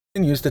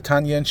Continues the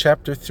Tanya in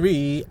chapter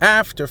 3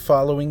 after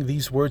following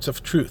these words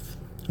of truth.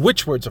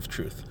 Which words of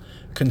truth?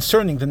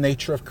 Concerning the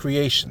nature of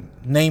creation,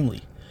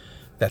 namely,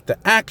 that the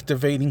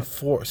activating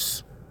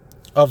force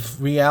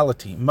of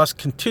reality must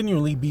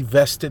continually be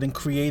vested in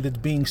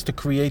created beings to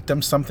create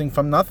them something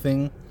from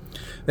nothing.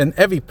 Then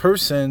every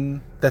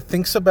person that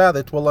thinks about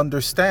it will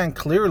understand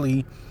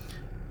clearly,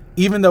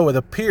 even though it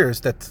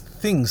appears that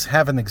things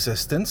have an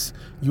existence,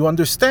 you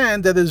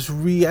understand that in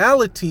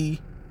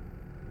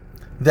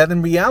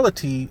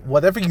reality,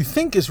 whatever you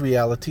think is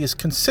reality is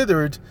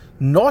considered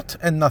naught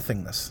and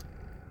nothingness,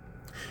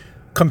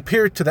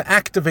 compared to the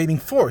activating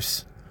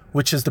force,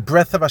 which is the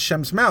breath of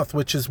Hashem's mouth,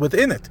 which is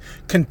within it,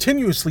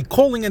 continuously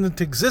calling it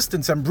into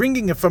existence and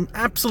bringing it from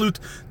absolute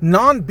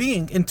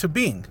non-being into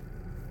being.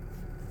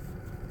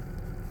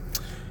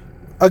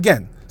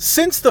 Again,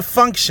 since the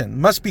function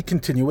must be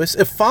continuous,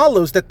 it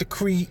follows that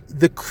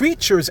the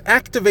creature's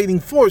activating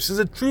force is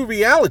a true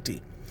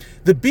reality.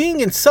 The being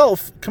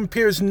itself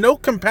compares no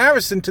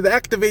comparison to the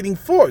activating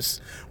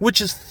force, which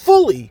is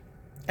fully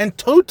and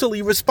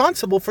totally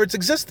responsible for its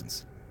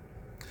existence.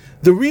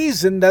 The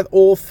reason that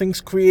all things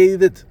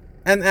created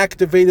and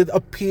activated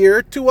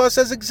appear to us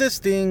as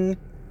existing,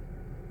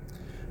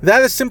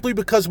 that is simply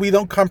because we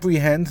don't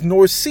comprehend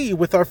nor see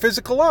with our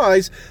physical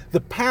eyes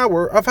the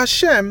power of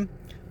Hashem,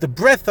 the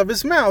breath of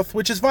his mouth,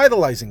 which is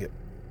vitalizing it.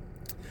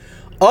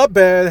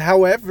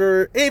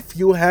 However, if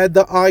you had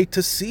the eye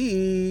to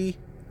see,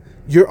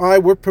 your eye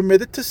were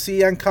permitted to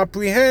see and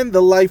comprehend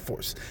the life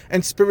force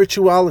and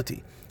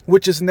spirituality,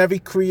 which is in every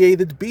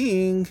created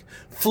being,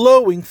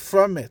 flowing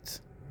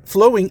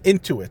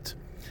into it,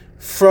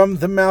 from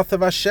the mouth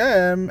of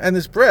Hashem and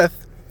his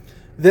breath,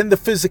 then the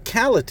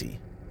physicality,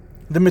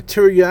 the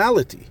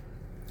materiality,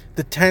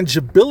 the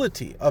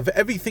tangibility of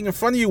everything in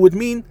front of you would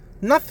mean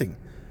nothing.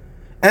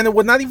 And it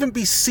would not even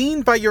be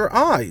seen by your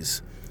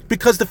eyes,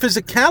 because the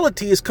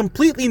physicality is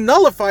completely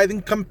nullified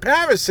in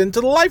comparison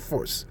to the life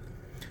force.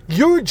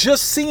 You're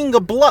just seeing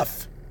a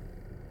bluff.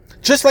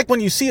 Just like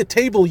when you see a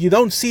table, you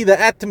don't see the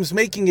atoms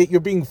making it, you're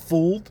being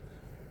fooled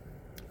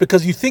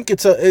because you think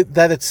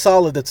that it's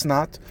solid, it's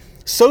not.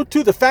 So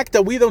too, the fact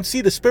that we don't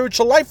see the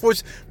spiritual life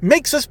force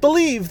makes us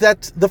believe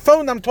that the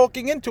phone I'm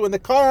talking into and the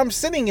car I'm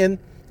sitting in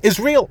is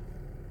real.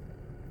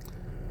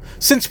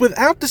 Since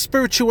without the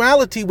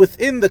spirituality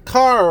within the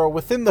car or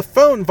within the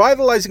phone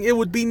vitalizing, it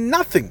would be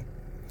nothing.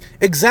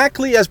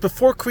 Exactly as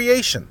before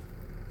creation.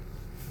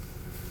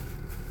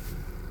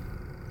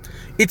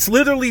 It's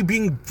literally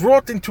being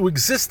brought into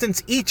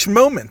existence each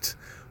moment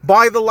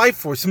by the life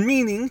force,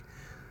 meaning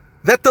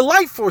that the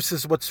life force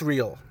is what's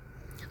real.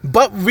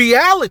 But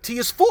reality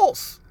is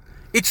false.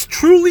 It's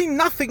truly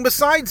nothing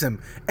besides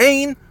him.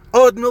 Ein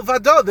od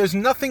milvado. There's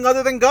nothing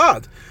other than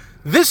God.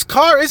 This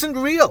car isn't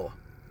real.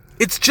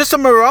 It's just a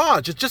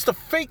mirage. It's just a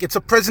fake. It's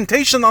a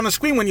presentation on a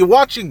screen. When you're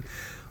watching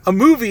a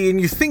movie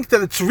and you think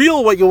that it's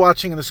real what you're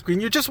watching on the screen,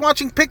 you're just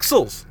watching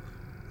pixels.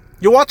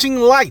 You're watching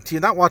light.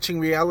 You're not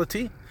watching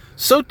reality.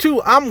 So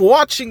too, I'm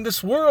watching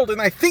this world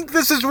and I think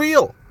this is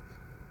real.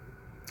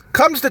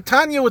 Comes the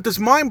Tanya with this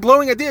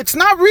mind-blowing idea. It's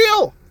not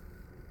real.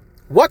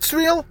 What's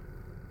real?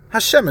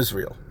 Hashem is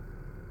real.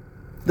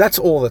 That's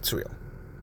all that's real.